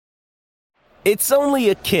It's only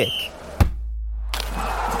a kick,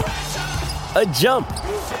 a jump,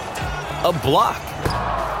 a block.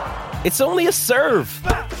 It's only a serve.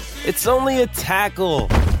 It's only a tackle,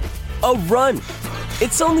 a run.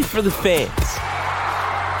 It's only for the fans.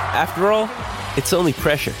 After all, it's only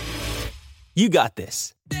pressure. You got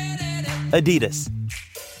this. Adidas.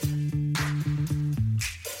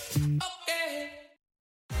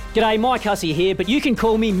 G'day, Mike Hussey here, but you can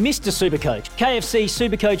call me Mr. Supercoach. KFC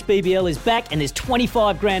Supercoach BBL is back and there's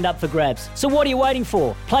 25 grand up for grabs. So what are you waiting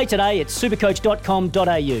for? Play today at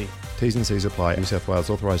supercoach.com.au. T's and C's apply. New South Wales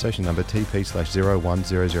authorisation number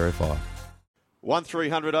TP/01005.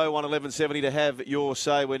 1300 01 1170 to have your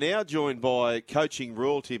say. We're now joined by coaching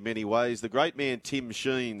royalty in many ways, the great man Tim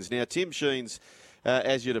Sheens. Now, Tim Sheens,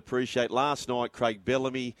 as you'd appreciate, last night Craig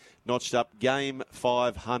Bellamy notched up game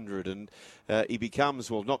 500 and he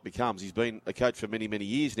becomes, well, not becomes, he's been a coach for many, many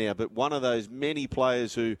years now, but one of those many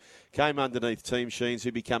players who came underneath Tim Sheens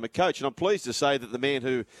who became a coach. And I'm pleased to say that the man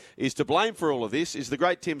who is to blame for all of this is the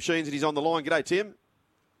great Tim Sheens, and he's on the line. G'day, Tim.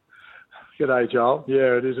 G'day, Joel.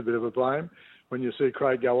 Yeah, it is a bit of a blame when you see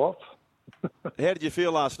Craig go off. How did you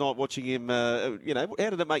feel last night watching him? How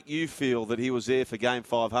did it make you feel that he was there for game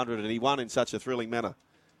 500 and he won in such a thrilling manner?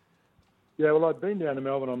 Yeah, well, I'd been down to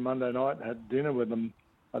Melbourne on Monday night and had dinner with them.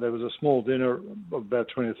 There was a small dinner of about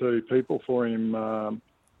 20 or 30 people for him,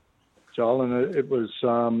 Joel, and it was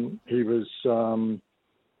he was, in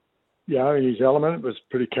his element. It was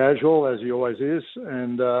pretty casual, as he always is,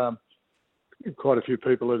 and quite a few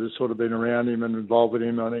people had sort of been around him and involved with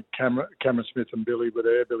him. I think Cameron Smith and Billy were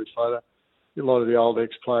there, Billy Slater, a lot of the old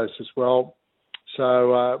ex-players as well.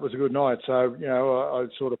 So it was a good night. So, I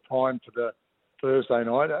sort of primed for the Thursday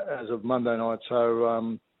night as of Monday night.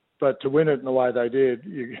 So, but to win it in the way they did,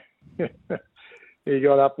 he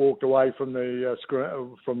got up, walked away from the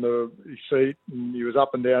seat, and he was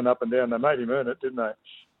up and down, up and down. They made him earn it, didn't they?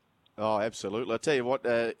 Oh, absolutely. I tell you what,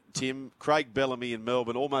 Tim, Craig Bellamy in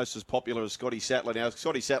Melbourne, almost as popular as Scotty Sattler. Now,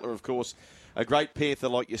 Scotty Sattler, of course, a great Panther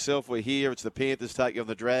like yourself. We're here. It's the Panthers taking on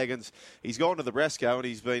the Dragons. He's gone to the Brasco and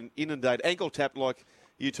he's been inundated, ankle tapped like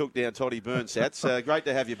you took down Toddy Burns, Sats. Great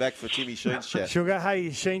to have you back for Timmy Sheens chat. Sugar, hey,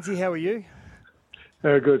 Sheensy, how are you?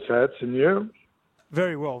 Good, Sats. And you?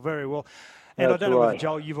 Very well, very well. And That's I don't know whether, right.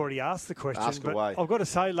 Joel, you've already asked the question, Ask but away. I've got to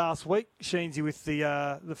say, last week, Sheensy, with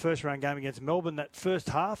the first round game against Melbourne, that first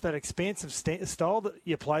half, that expansive style that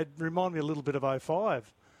you played, reminded me a little bit of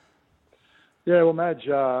 05. Yeah, well, Madge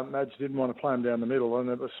didn't want to play him down the middle, and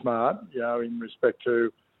it was smart, in respect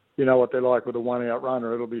to, what they're like with a one-out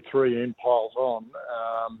runner. It'll be three in, piles on.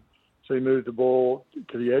 So he moved the ball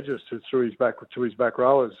to the edges to his back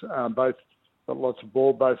rowers. Both got lots of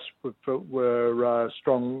ball. Both were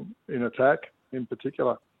strong in attack in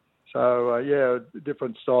particular. So,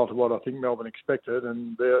 different style to what I think Melbourne expected,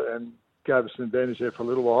 and gave us an advantage there for a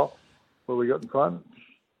little while where we got in front.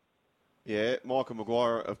 Yeah, Michael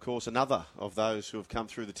Maguire, of course, another of those who have come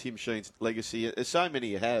through the Tim Sheens legacy. There's so many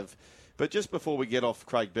you have. But just before we get off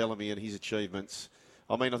Craig Bellamy and his achievements,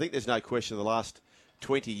 I think there's no question the last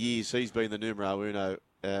 20 years he's been the numero uno,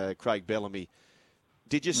 Craig Bellamy.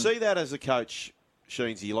 Did you see that as a coach,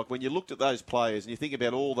 Sheensy? Like when you looked at those players and you think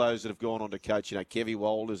about all those that have gone on to coach, Kevy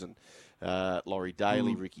Walters and Laurie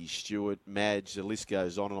Daly, Ricky Stewart, Madge, the list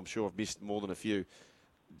goes on, and I'm sure I've missed more than a few.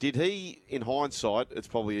 Did he, in hindsight, it's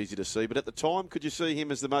probably easy to see, but at the time, could you see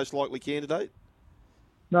him as the most likely candidate?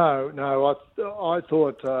 No. I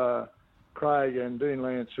thought Craig and Dean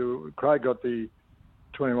Lance, Craig got the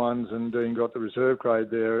 21s and Dean got the reserve grade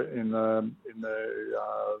there in the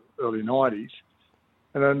early 90s.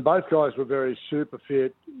 And then both guys were very super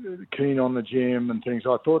fit, keen on the gym and things.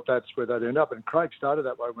 I thought that's where they'd end up. And Craig started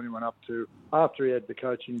that way when he went up to, after he had the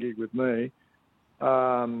coaching gig with me,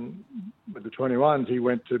 with the 21s, he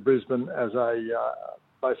went to Brisbane as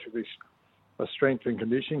basically a strength and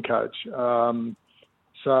conditioning coach.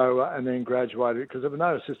 And then graduated, because there were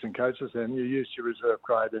no assistant coaches then. You used your reserve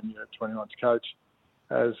grade and your 21s coach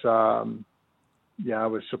as,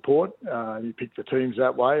 with support. You picked the teams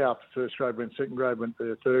that way. After first grade went, second grade went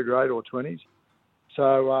to third grade or 20s.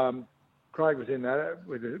 So Craig was in that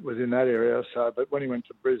area. So, but when he went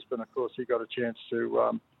to Brisbane, of course, he got a chance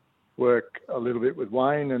to work a little bit with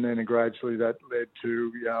Wayne, and then gradually that led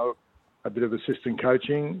to a bit of assistant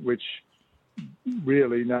coaching, which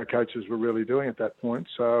really no coaches were really doing at that point.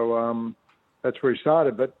 So that's where he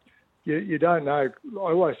started. But you don't know. I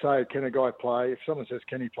always say, can a guy play? If someone says,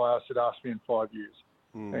 can he play? I said, ask me in 5 years.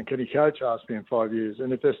 And can he coach? Ask me in 5 years.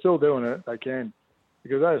 And if they're still doing it, they can.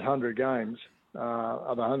 Because those 100 games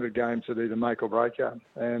are the 100 games that either make or break you,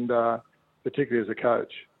 and particularly as a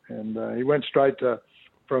coach. And he went straight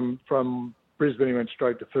from Brisbane, he went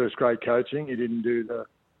straight to first grade coaching. He didn't do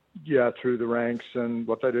through the ranks and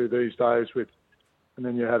what they do these days with. And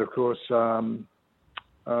then you had, of course, all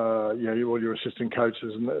your assistant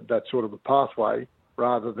coaches and that sort of a pathway,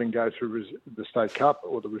 rather than go through the State Cup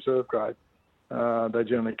or the reserve grade. They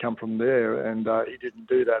generally come from there, and he didn't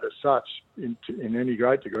do that as such in any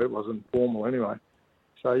great degree. It wasn't formal anyway.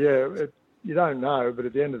 So, you don't know, but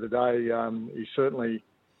at the end of the day, he's certainly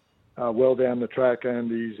well down the track, and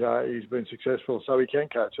he's been successful, so he can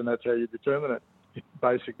coach, and that's how you determine it.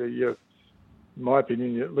 Basically, in my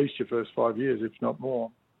opinion, at least your first 5 years, if not more.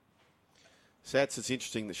 Sats, it's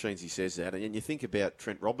interesting that Sheensy says that, and you think about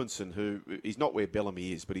Trent Robinson, who he's not where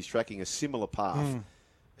Bellamy is, but he's tracking a similar path.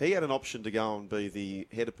 He had an option to go and be the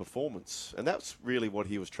head of performance, and that's really what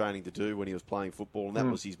he was training to do when he was playing football, and that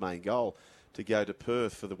was his main goal, to go to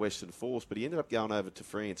Perth for the Western Force, but he ended up going over to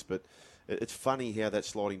France. But it's funny how that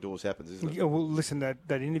sliding doors happens, isn't it? Yeah, well, listen, that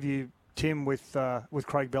interview, Tim, with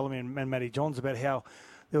Craig Bellamy and Matty Johns, about how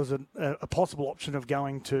there was a possible option of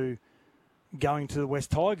going to the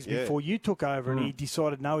West Tigers before you took over, and he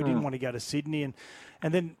decided no, he didn't want to go to Sydney.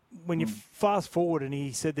 And then when you fast forward, and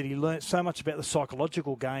he said that he learnt so much about the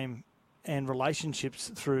psychological game and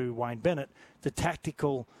relationships through Wayne Bennett, the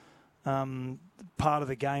tactical part of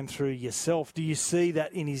the game through yourself. Do you see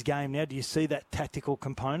that in his game now? Do you see that tactical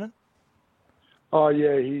component? Oh,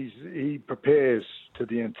 yeah, he prepares to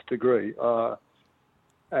the nth degree.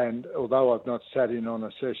 And although I've not sat in on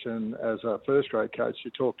a session as a first-grade coach,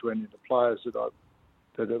 you talk to any of the players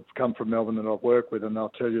that have come from Melbourne that I've worked with, and they'll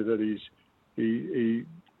tell you that he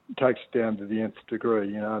takes it down to the nth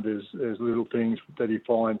degree. There's little things that he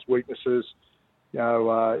finds weaknesses,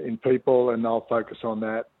 in people, and they'll focus on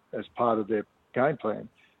that as part of their game plan.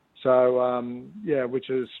 So, which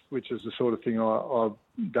is the sort of thing I've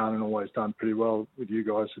done and always done pretty well with you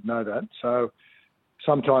guys that know that. So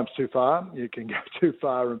sometimes too far. You can go too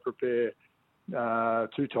far and prepare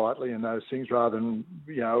too tightly in those things, rather than,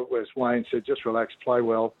 as Wayne said, just relax, play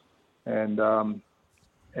well, and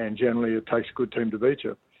generally it takes a good team to beat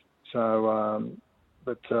you. So,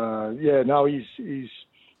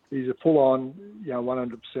 he's a full-on,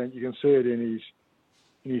 100%. You can see it in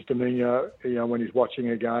his demeanour, when he's watching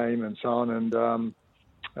a game and so on, and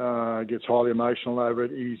gets highly emotional over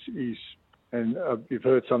it. You've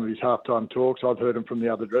heard some of his halftime talks. I've heard them from the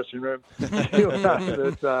other dressing room. You'll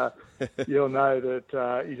know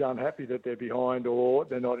that he's unhappy that they're behind or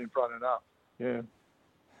they're not in front enough. Yeah.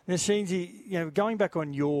 Now, Sheensy, going back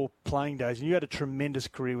on your playing days, and you had a tremendous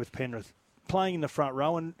career with Penrith, playing in the front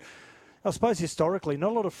row, and I suppose historically,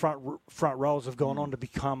 not a lot of front rows have gone on to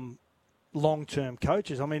become long-term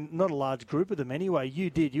coaches. I mean, not a large group of them anyway. You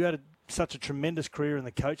did. You had such a tremendous career in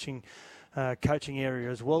the coaching area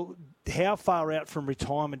as well. How far out from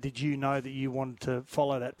retirement did you know that you wanted to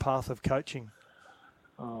follow that path of coaching?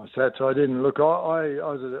 Oh, so I didn't. Look, I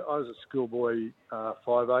was a schoolboy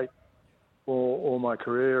 5'8", all my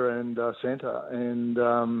career, and centre,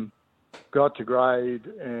 and got to grade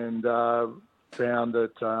and found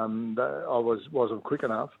that I wasn't quick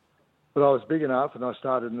enough, but I was big enough, and I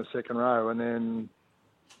started in the second row, and then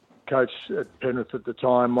coached at Penrith at the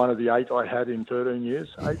time, one of the 8 I had in 13 years,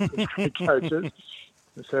 8 coaches in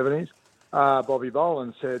the 70s. Bobby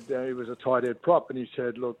Boland said he was a tight head prop, and he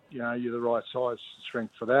said, look, you're the right size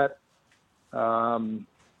strength for that.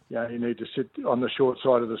 You need to sit on the short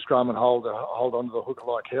side of the scrum and hold onto the hooker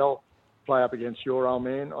like hell, play up against your old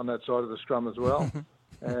man on that side of the scrum as well.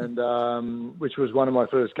 And which was one of my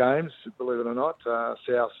first games, believe it or not,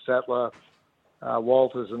 South, Sattler,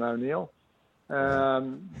 Walters and O'Neill.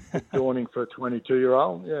 Dawning for a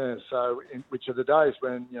 22-year-old. Yeah, so which are the days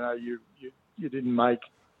when, you didn't make,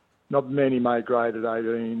 not many made grade at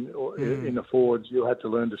 18 or in the forwards. You had to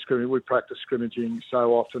learn to scrimmage. We practiced scrimmaging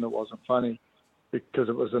so often it wasn't funny, because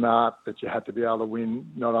it was an art that you had to be able to win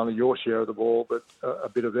not only your share of the ball, but a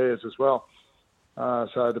bit of theirs as well.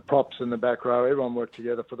 So the props in the back row, everyone worked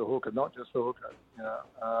together for the hooker, not just the hooker.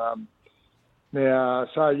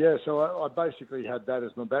 So I basically had that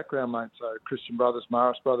as my background, mate. So Christian Brothers,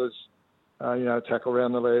 Morris Brothers, tackle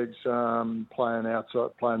around the legs, playing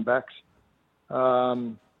outside, playing backs.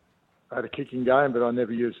 I had a kicking game, but I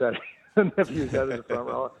never used that. I never used that as a front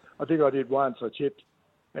rower. I think I did once. I chipped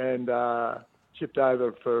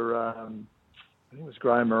over for, I think it was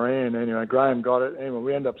Graham Moran. Anyway, Graham got it. Anyway,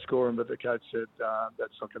 we ended up scoring, but the coach said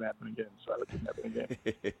that's not going to happen again. So it didn't happen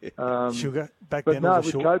again. Sugar, back but then. No,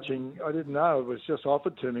 with coaching, I didn't know. It was just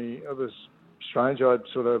offered to me. It was strange. I'd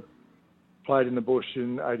sort of played in the bush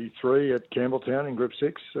in '83 at Campbelltown in Group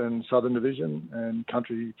 6 and Southern Division and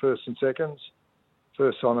country first and seconds.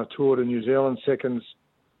 First on a tour to New Zealand, seconds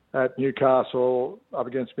at Newcastle up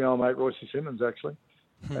against my old mate Royce Simmons, actually,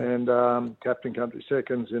 and captain country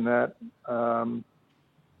seconds in that. And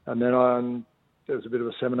then there was a bit of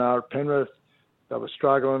a seminar at Penrith. They were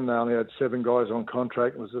struggling. They only had 7 guys on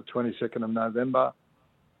contract. It was the 22nd of November,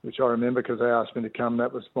 which I remember because they asked me to come.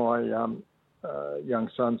 That was my young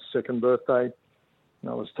son's 2nd birthday. And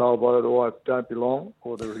I was told by the wife, don't be long,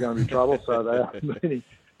 or there was going to be trouble. So they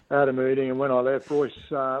had a meeting. And when I left,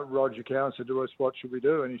 Roger Cowan said to us, what should we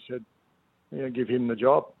do? And he said, give him the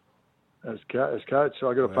job as coach. So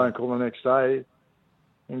I got a phone call the next day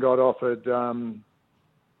and got offered, I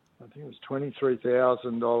think it was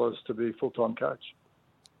 $23,000 to be full-time coach.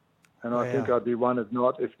 And I think I'd be one of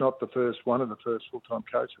one of the first full-time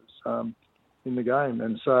coaches in the game.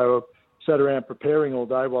 And so sat around preparing all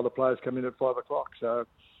day while the players come in at 5 o'clock. So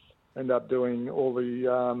end up doing all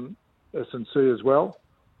the S&C as well,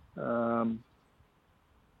 and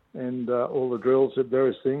all the drills at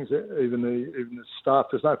various things, even the staff.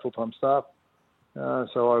 There's no full-time staff.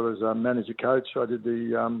 So I was a manager coach. I did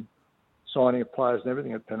the signing of players and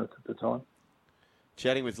everything at Penrith at the time.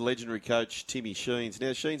 Chatting with legendary coach Timmy Sheens.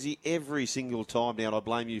 Now, Sheensy, every single time now, and I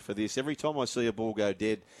blame you for this, every time I see a ball go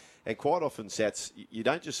dead, and quite often, Sats, you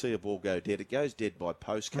don't just see a ball go dead, it goes dead by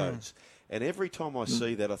postcodes. And every time I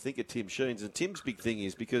see that, I think of Tim Sheens. And Tim's big thing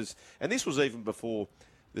is because, and this was even before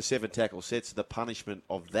the 7 tackle sets, the punishment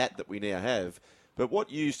of that we now have. But what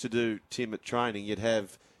you used to do, Tim, at training, you'd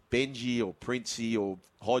have Benji or Princey or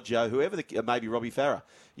Hodjo, whoever, maybe Robbie Farah,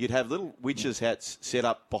 you'd have little witches' hats set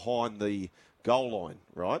up behind the goal line,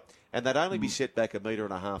 right? And they'd only be set back 1.5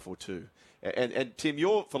 meters or 2. And Tim,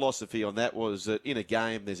 your philosophy on that was that in a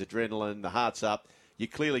game, there's adrenaline, the heart's up, you're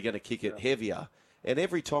clearly going to kick it heavier. And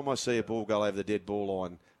every time I see a ball go over the dead ball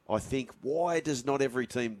line, I think, why does not every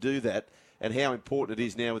team do that? And how important it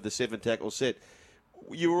is now with the 7 tackle set.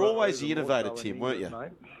 You were always the innovator, Tim, weren't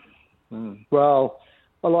you? Well,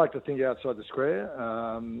 I like to think outside the square,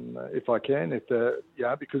 if I can.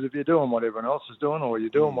 Because if you're doing what everyone else is doing, or you're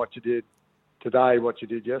doing what you did today, what you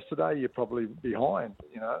did yesterday, you're probably behind.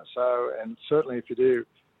 So, and certainly if you do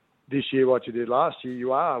this year what you did last year,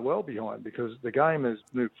 you are well behind, because the game has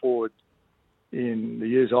moved forward. In the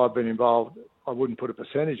years I've been involved, I wouldn't put a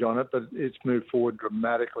percentage on it, but it's moved forward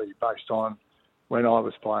dramatically based on when I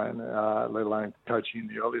was playing, let alone coaching in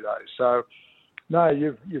the early days. So, no,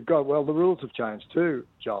 you've got, the rules have changed too,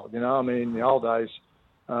 Joel. In the old days,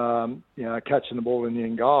 catching the ball in the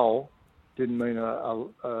end goal didn't mean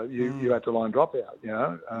you had to line drop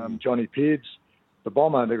out. Johnny Pearce, the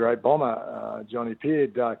bomber, the great bomber, Johnny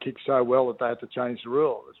Pearce, kicked so well that they had to change the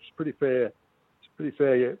rule. It's pretty fair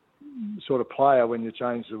sort of player when you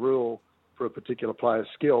change the rule for a particular player's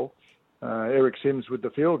skill. Eric Sims with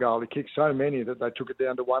the field goal, he kicked so many that they took it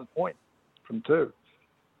down to 1 point from 2.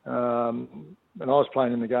 When I was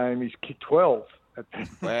playing in the game, he's kicked 12 at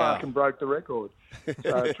Penrith Park and broke the record.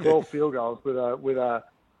 So 12 field goals with a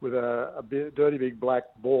dirty big black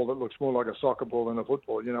ball that looks more like a soccer ball than a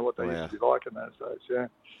football. You know what they used to be like in those days, yeah.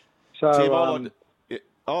 So Tim,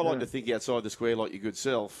 I like to think outside the square like your good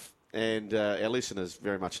self. And our listeners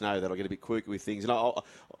very much know that I get a bit quirky with things. And I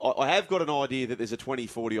have got an idea that there's a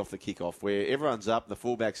 20-40 off the kickoff where everyone's up, the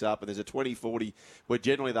fullback's up, and there's a 20-40 where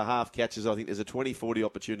generally the half catches. I think there's a 20-40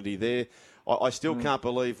 opportunity there. I still can't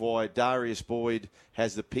believe why Darius Boyd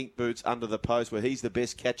has the pink boots under the post where he's the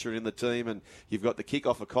best catcher in the team, and you've got the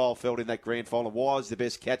kickoff of Kyle Feld in that grand final. Why is the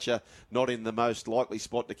best catcher not in the most likely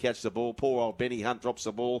spot to catch the ball? Poor old Benny Hunt drops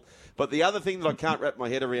the ball. But the other thing that I can't wrap my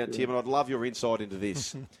head around, Tim, and I'd love your insight into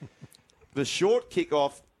this, the short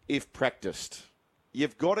kickoff, if practiced,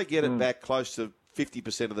 you've got to get it back close to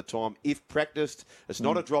 50% of the time. If practiced, it's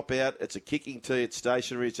not a dropout. It's a kicking tee. It's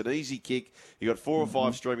stationary. It's an easy kick. You've got 4 or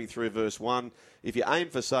 5 streaming through verse 1. If you aim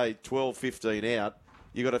for, say, 12, 15 out,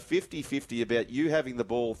 you've got a 50-50 about you having the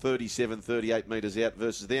ball 37, 38 metres out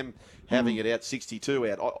versus them having it out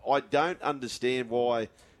 62 out. I don't understand why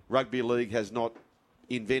Rugby League has not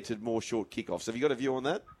invented more short kickoffs. Have you got a view on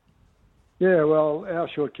that? Yeah, well, our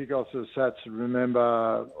short kickoffs as Sats, remember,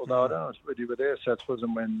 although I don't know whether you were there, Sats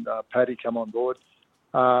wasn't when Paddy come on board.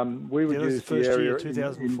 We would use the area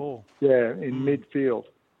 2004. In midfield.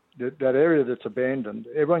 That area that's abandoned.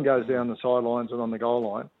 Everyone goes down the sidelines and on the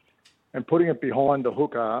goal line, and putting it behind the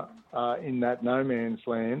hooker in that no man's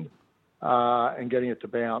land and getting it to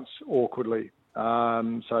bounce awkwardly.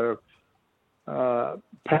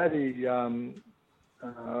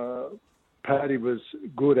 Paddy was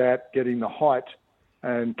good at getting the height,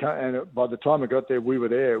 and by the time I got there, we were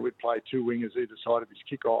there. We'd play 2 wingers either side of his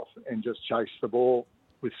kickoff and just chase the ball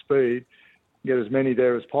with speed, get as many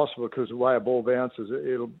there as possible, because the way a ball bounces,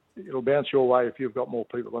 it'll bounce your way if you've got more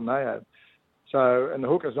people than they have. So, and the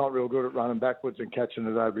hooker's not real good at running backwards and catching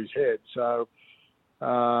it over his head. So,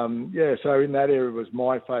 so in that area was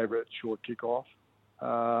my favourite short kickoff.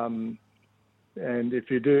 And if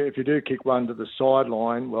you do kick one to the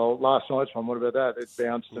sideline, well, last night's one, what about that? It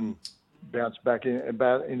bounced and bounced back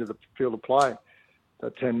into the field of play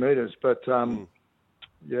at 10 metres. But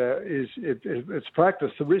it's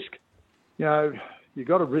practice. The risk, you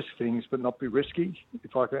got to risk things, but not be risky.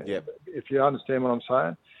 If you understand what I'm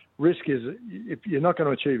saying, risk is if you're not going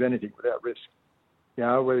to achieve anything without risk.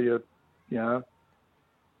 Whether you're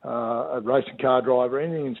a racing car driver,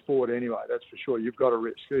 anything in sport anyway, that's for sure. You've got to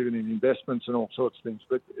risk, even in investments and all sorts of things.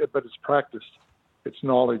 But it's practiced. It's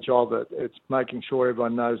knowledge of it. It's making sure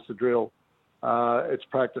everyone knows the drill. It's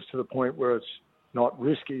practice to the point where it's not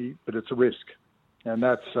risky, but it's a risk. And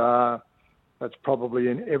that's probably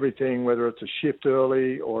in everything, whether it's a shift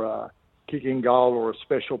early or a kicking goal or a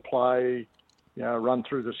special play, run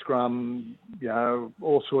through the scrum,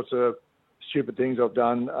 all sorts of stupid things I've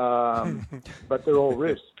done. But they're all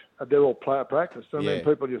risk. They're all practice. I mean,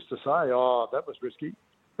 people used to say, oh, that was risky,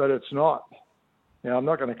 but it's not. I'm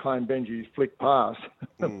not going to claim Benji's flick pass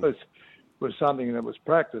was something that was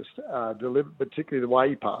practiced, particularly the way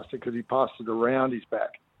he passed it, because he passed it around his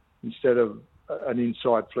back instead of an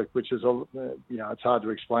inside flick, which is, it's hard to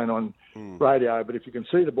explain on radio, but if you can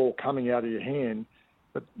see the ball coming out of your hand,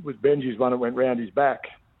 but with Benji's one, it went round his back.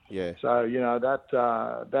 Yeah. So,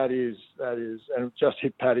 that is, and it just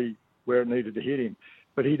hit Paddy where it needed to hit him.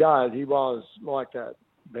 But he was like that,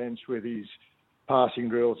 Bench, with his passing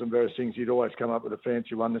drills and various things. He'd always come up with a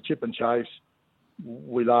fancy one. The chip and chase,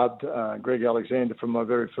 we loved. Greg Alexander, from my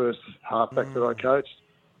very first halfback that I coached,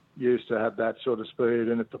 used to have that sort of speed.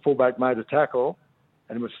 And if the fullback made a tackle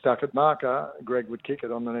and it was stuck at marker, Greg would kick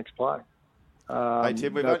it on the next play. Hey,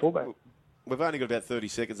 Tim, fullback. We've only got about 30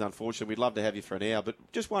 seconds, unfortunately. We'd love to have you for an hour, but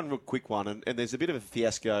just one real quick one. And there's a bit of a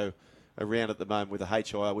fiasco around at the moment with the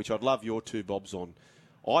HIA, which I'd love your two bobs on.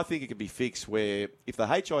 I think it can be fixed where if the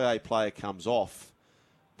HIA player comes off,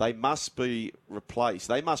 they must be replaced.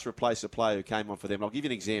 They must replace a player who came on for them. And I'll give you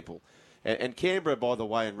an example. And Canberra, by the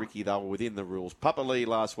way, and Ricky, they were within the rules. Papa Lee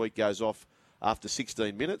last week goes off after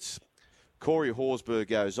 16 minutes. Corey Horsburgh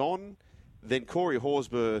goes on. Then Corey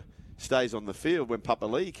Horsburgh stays on the field when Papa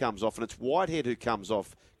Lee comes off, and it's Whitehead who comes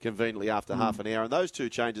off conveniently after half an hour. And those two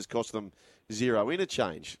changes cost them 0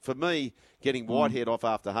 interchange. For me, getting Whitehead off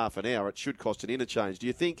after half an hour, it should cost an interchange. Do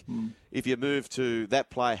you think if you move to that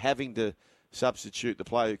player having to substitute the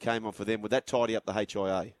player who came on for them, would that tidy up the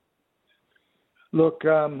HIA? Look,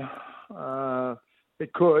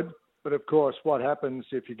 it could, but of course, what happens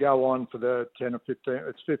if you go on for the 10 or 15,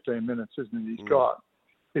 it's 15 minutes, isn't it, he's got.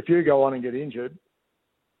 If you go on and get injured,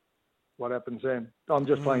 what happens then? I'm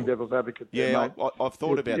just playing devil's advocate. Yeah, mate. I've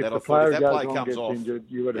thought about that. If I thought if that player comes gets off, injured,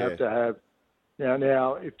 you would have to have.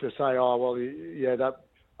 Now, if to say, oh well, that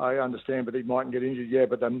I understand, but he mightn't get injured. Yeah,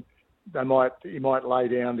 but then he might lay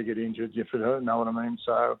down to get injured. If you know what I mean.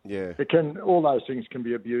 So all those things can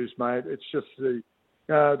be abused, mate. It's just the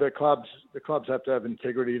clubs have to have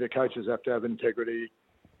integrity. The coaches have to have integrity,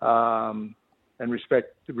 and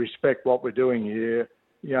respect what we're doing here.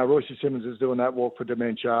 Royce Simmons is doing that walk for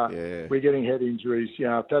dementia. Yeah. We're getting head injuries.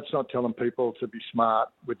 If that's not telling people to be smart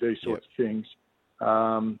with these sorts of things,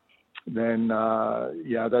 then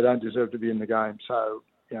they don't deserve to be in the game. So,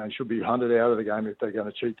 should be hunted out of the game if they're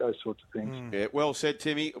going to cheat those sorts of things. Yeah, well said,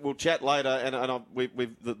 Timmy. We'll chat later, and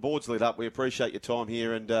the board's lit up. We appreciate your time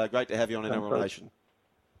here, and great to have you on NRL Nation.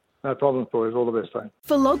 No problem, boys. All the best, mate.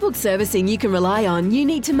 For logbook servicing you can rely on, you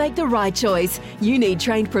need to make the right choice. You need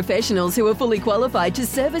trained professionals who are fully qualified to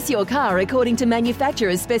service your car according to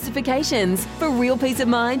manufacturer's specifications. For real peace of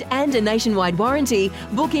mind and a nationwide warranty,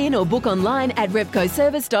 book in or book online at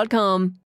repcoservice.com.